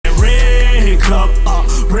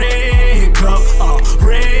red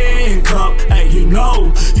cup. Hey, you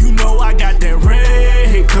know I got that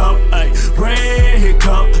red cup. Hey, red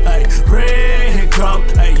cup. Hey, red cup.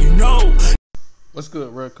 Hey, you know. What's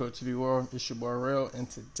good, Red Cup TV world? It's your boy Rel, and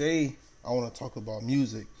today I want to talk about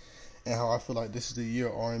music and how I feel like this is the year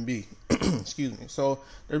of R&B. Excuse me. So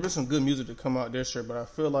there's been some good music to come out this year, but I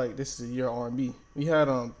feel like this is the year of R&B. We had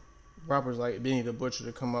rappers like Benny the Butcher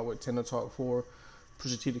to come out with Tender Talk 4,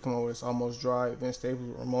 Pusha T to come out with It's Almost Dry, Vince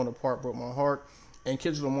Staples, Ramona Park, Broke My Heart, and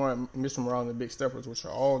Kendrick Lamar and Mr. Morale and the Big Steppers, which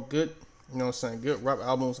are all good, you know what I'm saying, good rap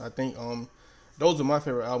albums. I think those are my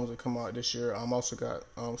favorite albums that come out this year. Also got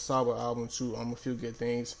Saba album too, A Few Good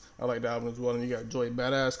Things. I like the album as well. And you got Joey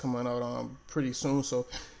Badass coming out pretty soon, so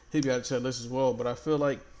he'll be out to that list as well. But I feel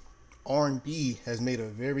like R&B has made a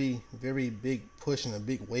very, very big push and a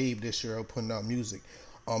big wave this year of putting out music.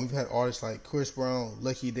 We've had artists like Chris Brown,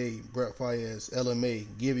 Lucky Day, Brett Fayez, LMA,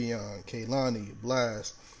 Giveon, Kehlani,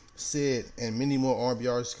 Blast, Sid, and many more R&B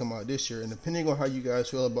artists come out this year. And depending on how you guys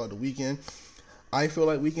feel about The Weeknd, I feel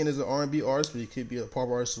like Weeknd is an R&B artist, but he could be a pop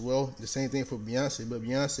artist as well. The same thing for Beyonce, but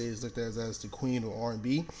Beyonce is looked at as the queen of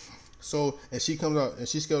R&B. So, and she comes out, and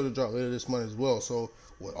she's scheduled to drop later this month as well. So,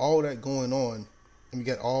 with all that going on, and we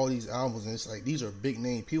got all these albums, and it's like, these are big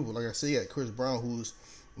name people. Like I say, you got Chris Brown, who's,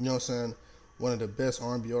 you know what I'm saying, one of the best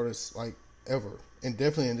R&B artists, like, ever. And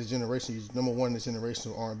definitely in this generation, he's number one in this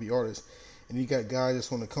generation of R&B artists. And you got guys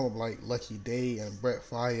that's want to come up like Lucky Day and Brett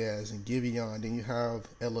Fayez and Giveon. Then you have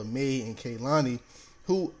LMA and Kehlani,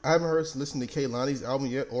 who I haven't heard listen to Kehlani's album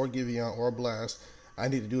yet, or Giveon, or Blast. I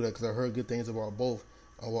need to do that because I heard good things about both,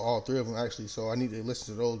 well, all three of them actually. So I need to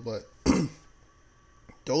listen to those. But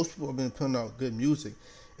those people have been putting out good music,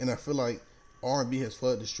 and I feel like R&B has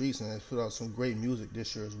flooded the streets and has put out some great music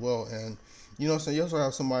this year as well. And you know what I'm saying, you also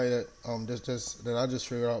have somebody that that I just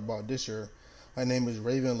figured out about this year. Her name is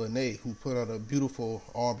Raven Lenae, who put out a beautiful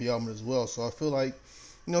R&B album as well. So I feel like,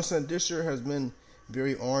 you know what I'm saying, this year has been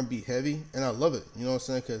very R&B heavy, and I love it. You know what I'm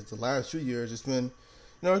saying, because the last few years it's been, you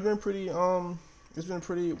know, it's been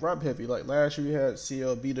pretty rap heavy. Like last year we had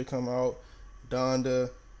CLB to come out, Donda,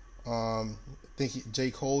 I think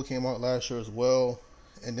J. Cole came out last year as well,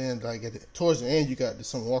 and then like towards the end you got the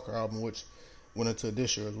Summer Walker album, which went into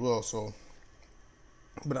this year as well. So,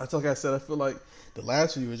 but like I said, I feel like the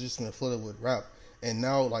last few years just been flooded with rap, and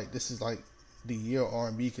now like this is like the year of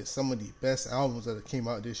R&B, because some of the best albums that came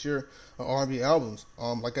out this year are R&B albums.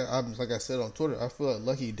 Like I said on Twitter, I feel like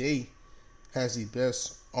Lucky Day has the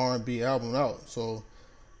best R&B album out. So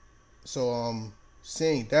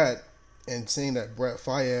seeing that, and seeing that Brett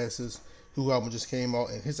Fayez's who album just came out,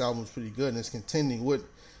 and his album is pretty good, and it's contending with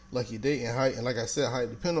Lucky Day, and like I said,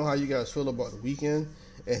 depending on how you guys feel about The Weeknd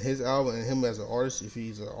and his album and him as an artist, if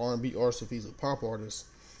he's an R&B artist, if he's a pop artist,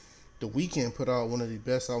 The Weeknd put out one of the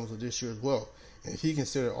best albums of this year as well. And if he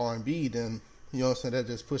considered R&B, then, you know what I'm saying, that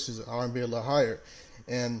just pushes R&B a little higher.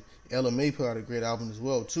 And LMA put out a great album as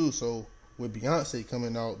well too. So with Beyonce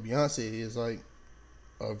coming out, Beyonce is like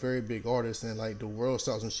a very big artist, and like the world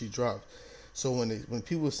stops when she drops. So when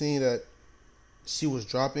people seeing that she was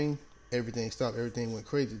dropping, everything stopped, everything went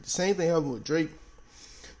crazy. The same thing happened with Drake,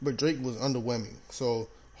 but Drake was underwhelming. So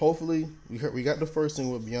hopefully we got the first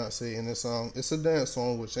thing with Beyonce, and it's a dance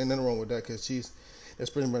song, which ain't nothing wrong with that, because that's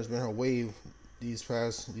pretty much been her wave these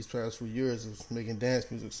past few years, is making dance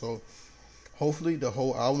music. So hopefully the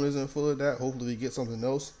whole album isn't full of that. Hopefully we get something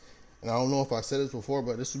else. And I don't know if I said this before,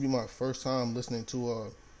 but this will be my first time listening to a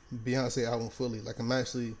Beyonce album fully. Like, I'm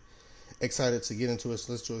actually excited to get into it,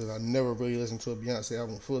 to listen to it, because I never really listened to a Beyonce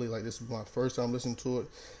album fully. Like, this is my first time listening to it.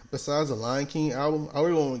 Besides the Lion King album, I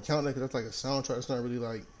really won't count that because that's like a soundtrack. It's not really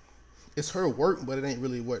like, it's her work, but it ain't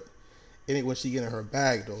what she get in her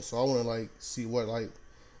bag though. So I want to like see what, like,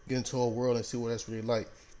 get into her world and see what that's really like.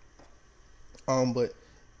 But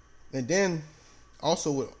and then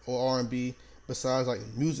also with R&B, besides like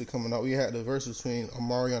music coming out, we had the verse between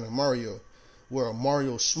Omarion and Mario, where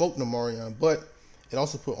Mario smoked Omarion, but it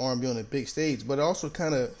also put R&B on a big stage. But it also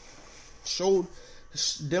kind of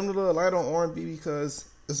dimmed a little light on R&B, because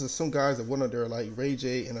this is some guys that went up there, like Ray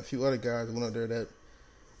J and a few other guys that went up there that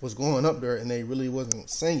was going up there and they really wasn't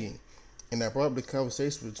singing, and that brought up the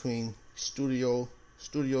conversation between studio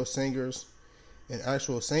singers and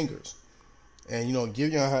actual singers. And you know,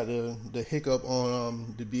 Giveon had the hiccup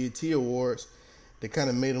on the BET Awards that kind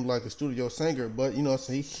of made him like a studio singer, but you know,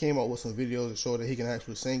 so he came out with some videos that show that he can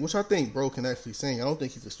actually sing, which I think bro can actually sing. I don't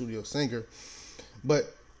think he's a studio singer,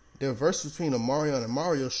 but the verse between Omarion and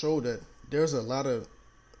Mario showed that there's a lot of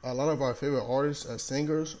our favorite artists as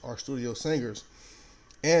singers are studio singers.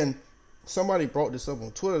 And somebody brought this up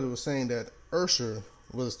on Twitter that was saying that Usher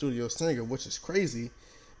was a studio singer, which is crazy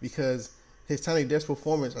because his Tiny Desk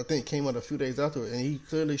performance, I think, came out a few days after it, and he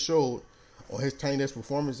clearly showed on his Tiny Desk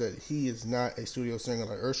performance that he is not a studio singer.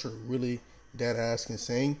 Like, Usher really dead ass can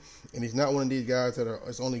sing, and he's not one of these guys that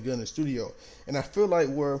is only good in the studio. And I feel like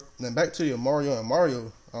then back to your Mario and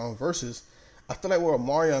Mario verses, I feel like where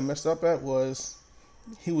Mario messed up at was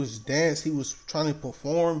he was trying to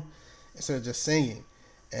perform instead of just singing.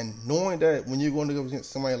 And knowing that when you're going to go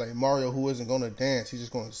against somebody like Mario who isn't going to dance, he's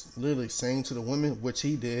just going to literally sing to the women, which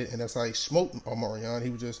he did, and that's how he smoked Omarion. He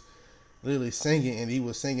was just literally singing, and he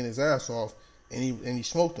was singing his ass off, and he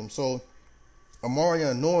smoked him. So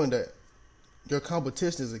Omarion, knowing that your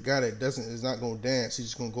competition is a guy that is not going to dance, he's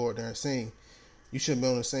just going to go out there and sing, you shouldn't be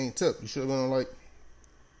on the same tip. You should have been on you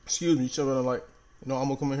should have been on I'm going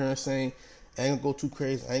to come in here and sing, I ain't going to go too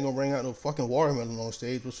crazy, I ain't going to bring out no fucking watermelon on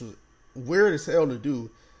stage, which was weird as hell to do.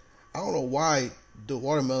 I don't know why the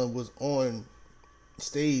watermelon was on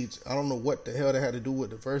stage. I don't know what the hell that had to do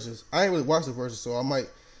with the verses. I ain't really watched the verses, so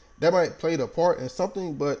that might play the part in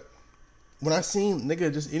something. But when I seen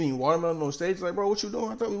nigga just eating watermelon on stage, like, bro, what you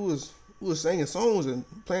doing? I thought we was singing songs and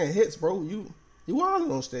playing hits, bro. You wilding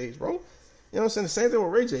on stage, bro. You know what I'm saying? The same thing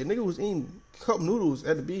with Ray J. Nigga was eating cup noodles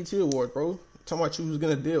at the BET Awards, bro. Talking about you was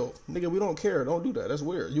gonna deal. Nigga, we don't care. Don't do that. That's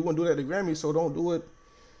weird. You wouldn't do that at the Grammy, so don't do it.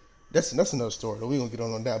 That's another story, though. We gonna get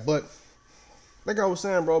on that. But like I was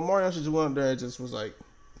saying, bro, Mario just went out there and just was like,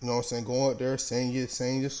 you know what I'm saying, go out there, sing your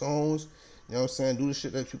songs, you know what I'm saying, do the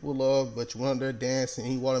shit that people love, but you went out there dancing,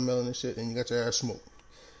 eat watermelon and shit, and you got your ass smoked.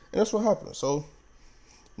 And that's what happened. So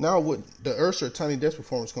now with the Usher Tiny Desk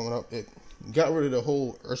performance coming up, it got rid of the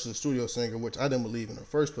whole Usher studio singer, which I didn't believe in the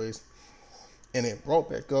first place, and it brought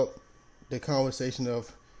back up the conversation of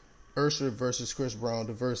Usher versus Chris Brown,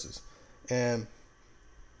 the verses. And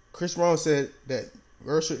Chris Brown said that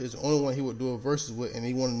Usher is the only one he would do a verses with, and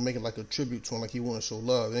he wanted to make it like a tribute to him, like he wanted to show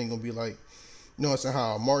love. It ain't gonna be like, you know what I'm saying,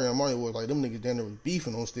 how Mario and Mario was, like, them niggas down there was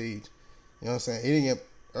beefing on stage. You know what I'm saying? He didn't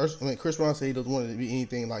get Chris Brown said he doesn't want it to be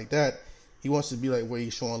anything like that. He wants to be like where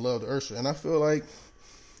he's showing love to Usher. And I feel like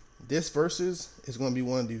this verses is gonna be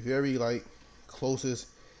one of the very closest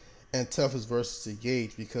and toughest verses to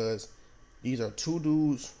gauge, because these are two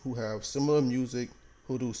dudes who have similar music,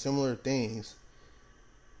 who do similar things,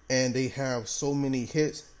 and they have so many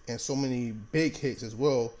hits and so many big hits as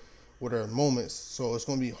well with their moments. So it's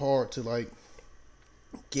going to be hard to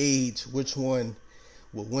gauge which one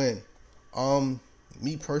will win.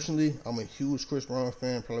 Me personally, I'm a huge Chris Brown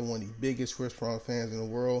fan, probably one of the biggest Chris Brown fans in the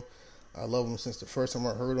world. I love him since the first time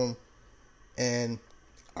I heard him, and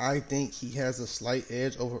I think he has a slight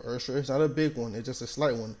edge over Usher. It's not a big one, it's just a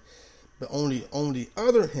slight one. But on the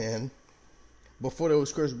other hand, before there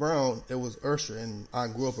was Chris Brown, there was Usher, and I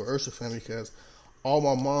grew up an Usher fan because all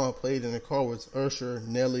my mom played in the car was Usher,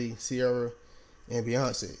 Nelly, Ciara, and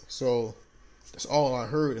Beyonce. So that's all I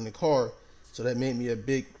heard in the car. So that made me a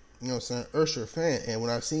big, you know what I'm saying, Usher fan. And when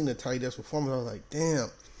I seen the Tiny Desk performance, I was like, damn,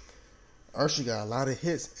 Usher got a lot of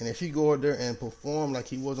hits. And if he go out there and perform like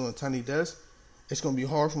he was on the Tiny Desk, it's going to be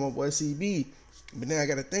hard for my boy CB. But then I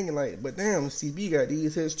got to think but damn, CB got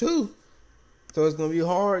these hits too. So it's going to be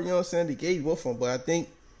hard, you know what I'm saying, to gauge both of them. But I think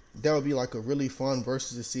that would be a really fun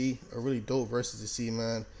versus to see, a really dope versus to see,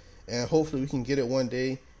 man. And hopefully we can get it one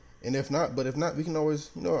day. And if not, we can always,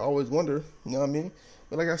 always wonder, you know what I mean?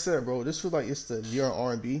 But like I said, bro, this feels like it's the year of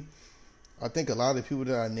R&B. I think a lot of the people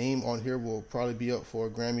that I name on here will probably be up for a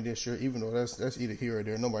Grammy this year, even though that's either here or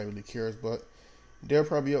there. Nobody really cares, but they'll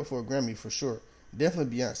probably be up for a Grammy for sure.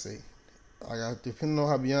 Definitely Beyonce. Depending on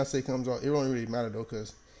how Beyonce comes out, it don't really matter though,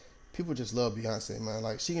 because people just love Beyonce,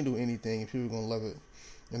 man. She can do anything, and people are gonna love it,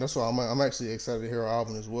 and that's why I'm actually excited to hear her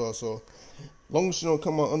album as well. So, long as she don't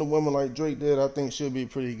come out under women like Drake did, I think she'll be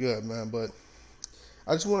pretty good, man. But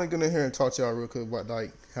I just want to get in here and talk to y'all real quick about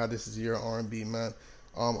how this is your R&B, man.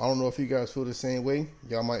 I don't know if you guys feel the same way.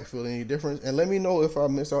 Y'all might feel any difference, and let me know if I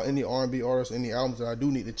miss out any R&B artists, any albums that I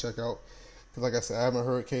do need to check out. Because like I said, I haven't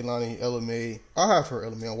heard Kehlani, Ella Mai. I have heard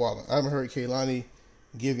Ella Mai on Wallen. I haven't heard Kehlani,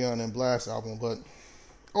 Giveon, and Blast album, but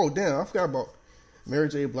oh damn, I forgot about Mary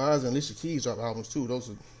J. Blige and Alicia Keys dropped albums too. Those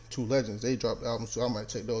are two legends. They dropped albums, so I might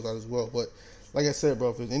check those out as well. But like I said, bro,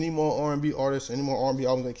 if there's any more R&B artists, any more R&B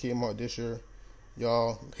albums that came out this year,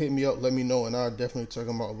 y'all hit me up, let me know, and I'll definitely check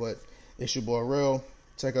them out. But it's your boy Rel.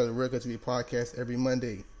 Check out the Real Cut TV podcast every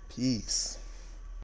Monday. Peace.